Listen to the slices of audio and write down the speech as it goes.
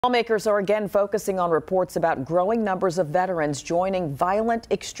Lawmakers are again focusing on reports about growing numbers of veterans joining violent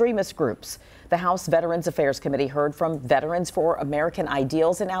extremist groups. The House Veterans Affairs Committee heard from Veterans for American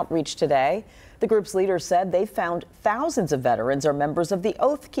Ideals in outreach today. The group's leaders said they found thousands of veterans are members of the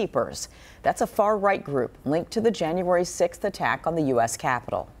Oath Keepers. That's a far-right group linked to the January 6th attack on the U.S.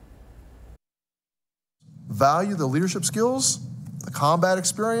 Capitol. Value the leadership skills, the combat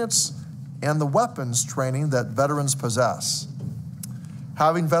experience, and the weapons training that veterans possess.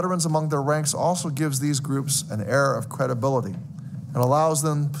 Having veterans among their ranks also gives these groups an air of credibility and allows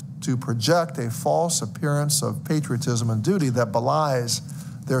them to project a false appearance of patriotism and duty that belies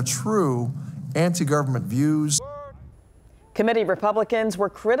their true anti-government views. Committee Republicans were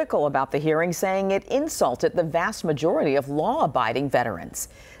critical about the hearing, saying it insulted the vast majority of law-abiding veterans.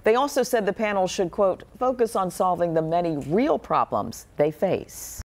 They also said the panel should, quote, focus on solving the many real problems they face.